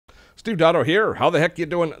Steve Dotto here. How the heck you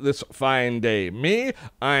doing this fine day? Me?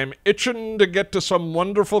 I'm itching to get to some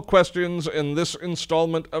wonderful questions in this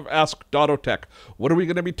installment of Ask Dotto Tech. What are we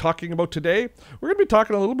going to be talking about today? We're going to be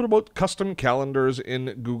talking a little bit about custom calendars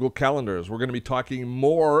in Google Calendars. We're going to be talking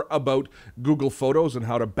more about Google Photos and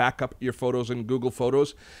how to back up your photos in Google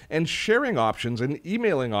Photos, and sharing options and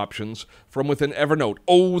emailing options from within Evernote.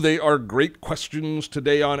 Oh, they are great questions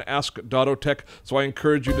today on Ask Dotto Tech, so I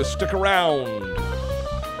encourage you to stick around.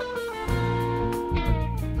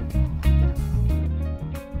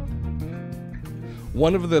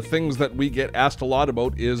 One of the things that we get asked a lot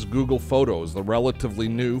about is Google Photos, the relatively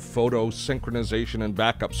new photo synchronization and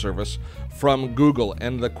backup service from Google.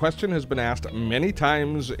 And the question has been asked many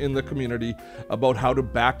times in the community about how to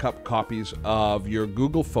back up copies of your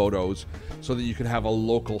Google Photos so that you can have a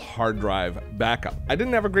local hard drive backup. I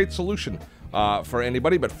didn't have a great solution for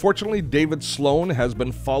anybody, but fortunately David Sloan has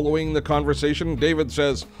been following the conversation. David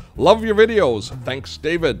says, love your videos. Thanks,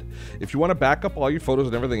 David. If you want to back up all your photos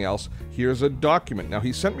and everything else, here's a document. Now,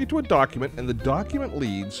 he sent me to a document, and the document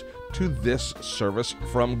leads to this service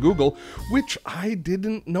from Google, which I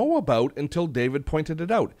didn't know about until David pointed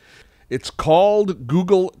it out. It's called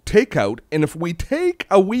Google Takeout, and if we take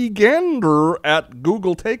a wee gander at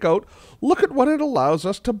Google Takeout, look at what it allows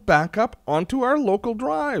us to back up onto our local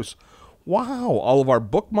drives. Wow, all of our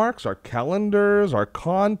bookmarks, our calendars, our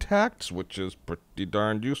contacts, which is pretty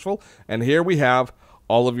darn useful. And here we have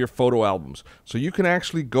all of your photo albums. So you can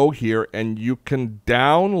actually go here and you can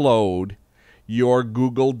download your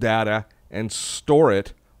Google data and store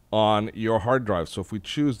it on your hard drive. So if we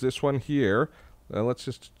choose this one here, let's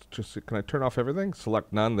just can I turn off everything?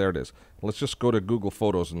 Select none. There it is. Let's just go to Google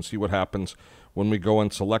Photos and see what happens when we go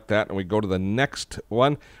and select that. And we go to the next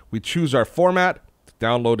one. We choose our format.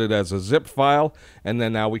 Download it as a zip file, and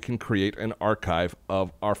then now we can create an archive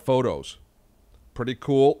of our photos. Pretty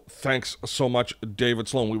cool. Thanks so much, David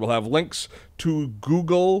Sloan. We will have links to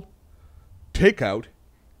Google Takeout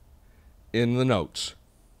in the notes.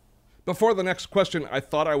 Before the next question, I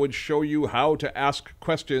thought I would show you how to ask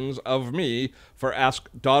questions of me for Ask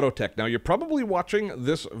Dotto Tech. Now, you're probably watching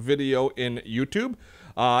this video in YouTube.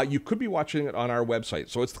 You could be watching it on our website.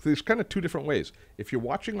 So there's kind of two different ways. If you're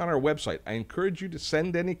watching on our website, I encourage you to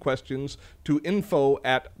send any questions to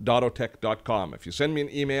info@dottotech.com. If you send me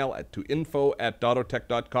an email to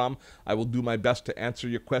info@dottotech.com, I will do my best to answer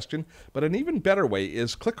your question. But an even better way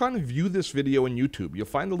is click on View This Video in YouTube. You'll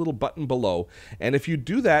find a little button below. And if you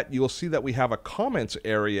do that, you'll see that we have a comments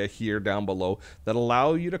area here down below that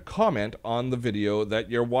allow you to comment on the video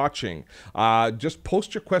that you're watching. Just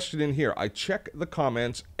post your question in here. I check the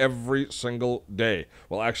comments every single day.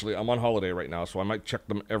 Well, actually, I'm on holiday right now, so I might check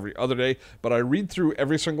them every other day, but I read through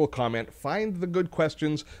every single comment, find the good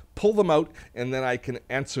questions, pull them out, and then I can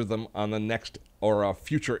answer them on the next or a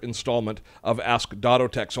future installment of Ask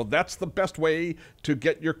Dotto Tech. So that's the best way to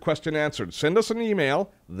get your question answered. Send us an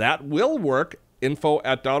email. That will work.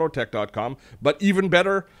 info@dottotech.com, but even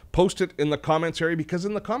better, post it in the comments area, because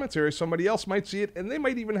in the comments area somebody else might see it and they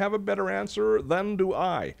might even have a better answer than do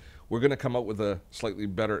I. We're going to come up with a slightly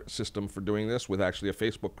better system for doing this, with actually a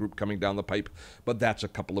Facebook group coming down the pipe, but that's a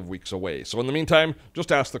couple of weeks away. So in the meantime,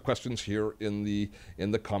 just ask the questions here in the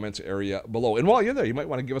comments area below. And while you're there, you might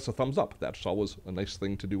want to give us a thumbs up. That's always a nice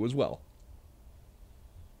thing to do as well.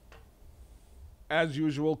 As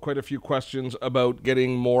usual, quite a few questions about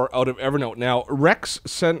getting more out of Evernote. Now, Rex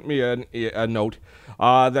sent me a note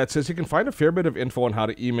that says he can find a fair bit of info on how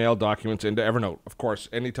to email documents into Evernote. Of course,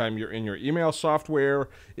 anytime you're in your email software,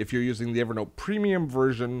 if you're using the Evernote Premium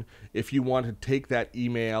version, if you want to take that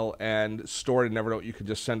email and store it in Evernote, you can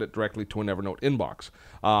just send it directly to an Evernote inbox.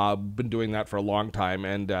 Been doing that for a long time,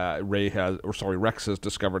 and Rex has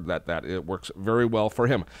discovered that it works very well for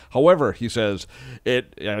him. However, he says,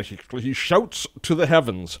 he shouts to the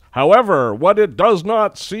heavens. However, what it does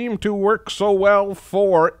not seem to work so well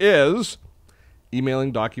for is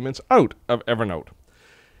emailing documents out of Evernote.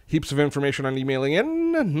 Heaps of information on emailing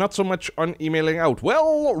in, not so much on emailing out.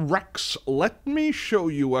 Well, Rex, let me show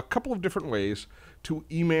you a couple of different ways to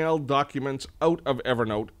email documents out of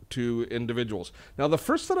Evernote to individuals. Now, the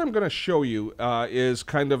first that I'm going to show you is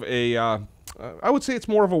kind of I would say it's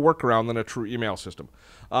more of a workaround than a true email system.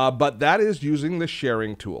 But that is using the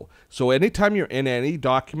sharing tool. So anytime you're in any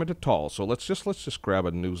document at all, so let's just grab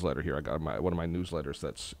a newsletter here. I got one of my newsletters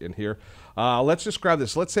that's in here. Let's just grab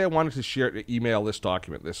this. Let's say I wanted to email this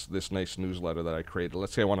document, this nice newsletter that I created.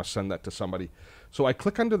 Let's say I want to send that to somebody. So I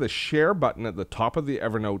click under the share button at the top of the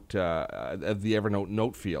Evernote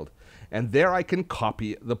note field, and there I can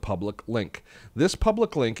copy the public link. This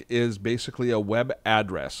public link is basically a web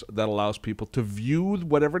address that allows people to view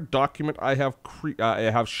whatever document I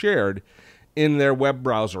have shared in their web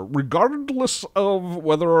browser, regardless of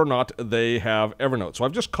whether or not they have Evernote. So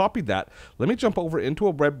I've just copied that. Let me jump over into a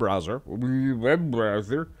web browser.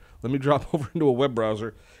 Let me drop over into a web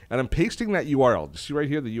browser, and I'm pasting that URL. You see right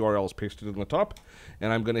here, the URL is pasted in the top,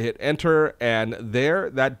 and I'm going to hit enter, and there,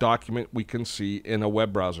 that document we can see in a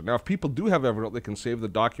web browser. Now, if people do have Evernote, they can save the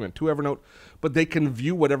document to Evernote, but they can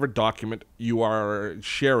view whatever document you are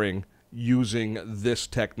sharing using this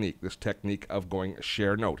technique of going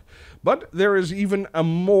share note. But there is even a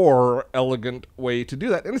more elegant way to do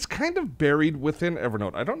that, and it's kind of buried within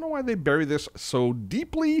Evernote. I don't know why they bury this so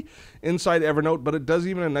deeply inside Evernote, but it does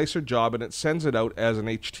even a nicer job, and it sends it out as an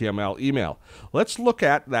HTML email. Let's look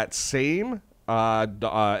at that same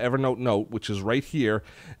Evernote note, which is right here,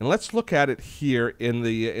 and let's look at it here in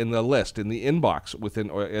the list, in the inbox within,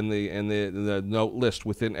 or in the note list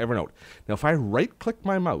within Evernote. Now, if I right-click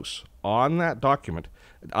my mouse on that document,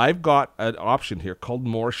 I've got an option here called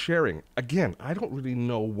More Sharing. Again, I don't really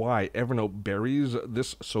know why Evernote buries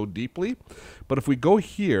this so deeply, but if we go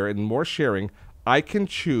here in More Sharing, I can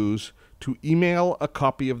choose to email a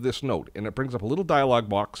copy of this note, and it brings up a little dialog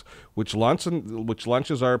box which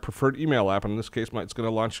launches our preferred email app. In this case, it's going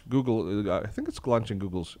to launch Google. I think it's launching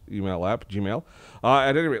Google's email app, Gmail.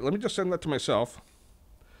 At any rate, let me just send that to myself.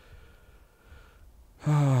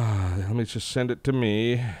 Let me just send it to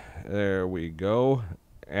me. There we go.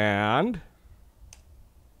 And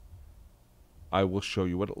I will show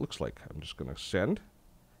you what it looks like. I'm just going to send.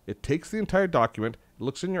 It takes the entire document, it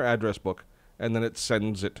looks in your address book, and then it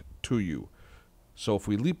sends it to you. So if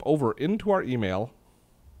we leap over into our email,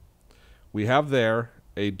 we have there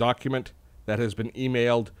a document that has been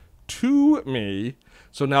emailed to me.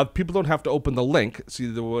 So now people don't have to open the link. See,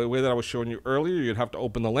 the way that I was showing you earlier, you'd have to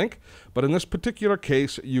open the link. But in this particular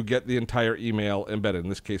case, you get the entire email embedded. In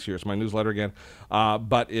this case here, it's my newsletter again.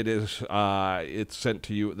 But it's sent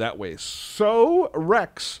to you that way. So,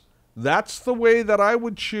 Rex, that's the way that I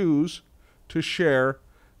would choose to share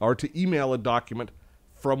or to email a document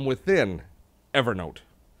from within Evernote.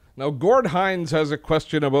 Now, Gord Hines has a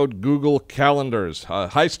question about Google Calendars.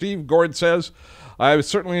 Hi, Steve. Gord says, I was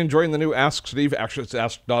certainly enjoying the new Ask Steve. Actually, it's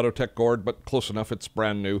Ask Dotto Tech Gord, but close enough. It's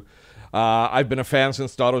brand new. I've been a fan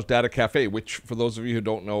since Dotto's Data Cafe, which, for those of you who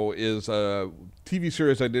don't know, is a TV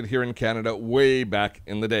series I did here in Canada way back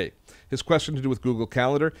in the day. His question to do with Google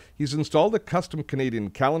Calendar: he's installed a custom Canadian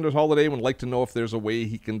calendar holiday and would like to know if there's a way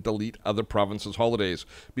he can delete other provinces' holidays.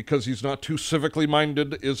 Because he's not too civically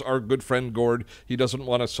minded, is our good friend Gord. He doesn't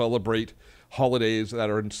want to celebrate holidays that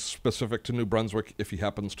are specific to New Brunswick if he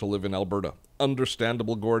happens to live in Alberta.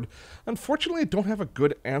 Understandable, Gord. Unfortunately, I don't have a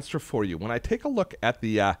good answer for you. When I take a look at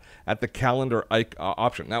the calendar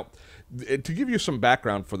option. Now, to give you some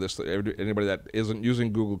background for this, anybody that isn't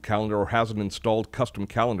using Google Calendar or hasn't installed custom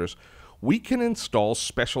calendars, we can install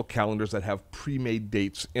special calendars that have pre-made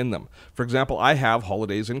dates in them. For example, I have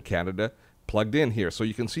holidays in Canada plugged in here. So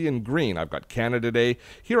you can see in green, I've got Canada Day.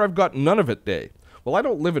 Here I've got Nunavut Day. Well, I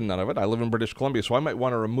don't live in Nunavut. I live in British Columbia, so I might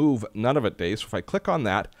want to remove Nunavut Day. So if I click on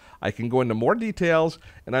that, I can go into more details,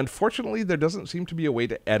 and unfortunately, there doesn't seem to be a way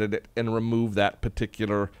to edit it and remove that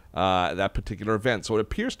particular event. So it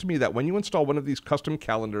appears to me that when you install one of these custom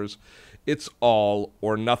calendars, it's all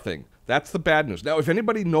or nothing. That's the bad news. Now, if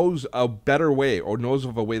anybody knows a better way or knows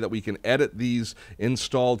of a way that we can edit these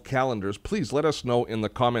installed calendars, please let us know in the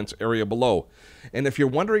comments area below. And if you're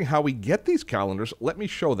wondering how we get these calendars, let me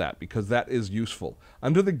show that, because that is useful.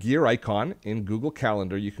 Under the gear icon in Google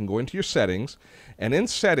Calendar, you can go into your settings, and in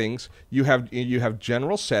settings, you have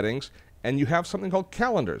general settings, and you have something called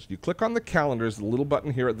calendars. You click on the calendars, the little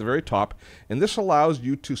button here at the very top, and this allows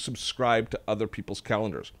you to subscribe to other people's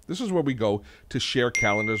calendars. This is where we go to share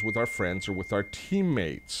calendars with our friends or with our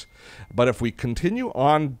teammates. But if we continue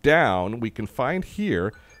on down, we can find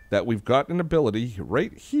here that we've got an ability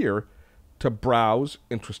right here to browse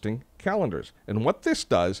interesting calendars. And what this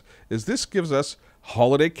does is this gives us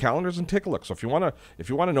holiday calendars, and take a look. So if you want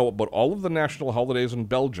to know about all of the national holidays in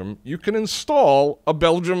Belgium, you can install a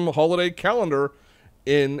Belgium holiday calendar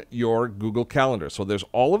in your Google Calendar. So there's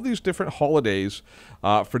all of these different holidays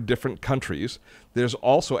for different countries. There's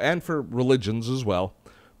also, and for religions as well.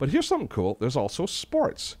 But here's something cool. There's also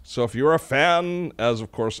sports. So if you're a fan, as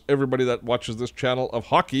of course everybody that watches this channel, of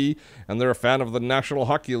hockey, and they're a fan of the National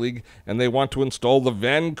Hockey League, and they want to install the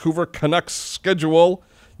Vancouver Canucks schedule,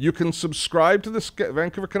 you can subscribe to the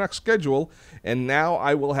Vancouver Canucks schedule, and now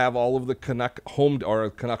I will have all of the Canuck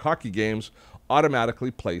Canuck hockey games automatically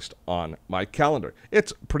placed on my calendar.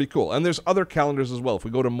 It's pretty cool. And there's other calendars as well. If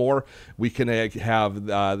we go to more, we can have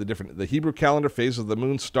the Hebrew calendar, phase of the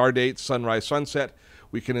moon, star dates, sunrise, sunset.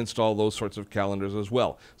 We can install those sorts of calendars as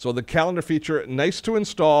well. So the calendar feature, nice to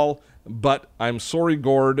install, but I'm sorry,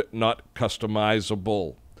 Gord, not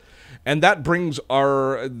customizable. And that brings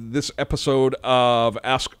this episode of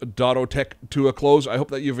Ask Dotto Tech to a close. I hope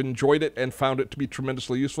that you've enjoyed it and found it to be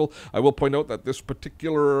tremendously useful. I will point out that this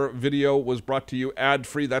particular video was brought to you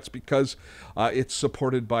ad-free. That's because it's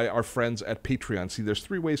supported by our friends at Patreon. See, there's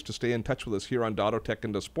 3 ways to stay in touch with us here on Dotto Tech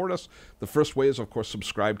and to support us. The first way is, of course,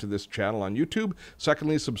 subscribe to this channel on YouTube.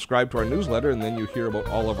 Secondly, subscribe to our newsletter, and then you hear about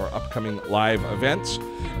all of our upcoming live events.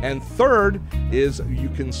 And third is you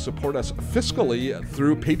can support us fiscally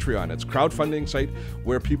through Patreon. It's a crowdfunding site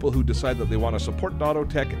where people who decide that they want to support Dotto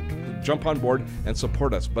Tech jump on board and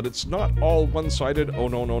support us. But it's not all one-sided. Oh,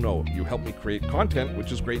 no, no, no. You help me create content,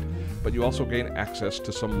 which is great, but you also gain access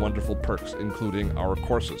to some wonderful perks, including our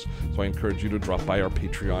courses. So I encourage you to drop by our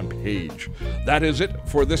Patreon page. That is it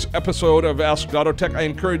for this episode of Ask Dotto Tech. I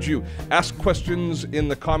encourage you, ask questions in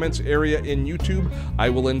the comments area in YouTube. I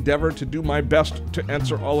will endeavor to do my best to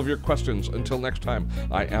answer all of your questions. Until next time,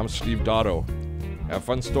 I am Steve Dotto. Have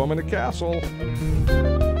fun storming a castle.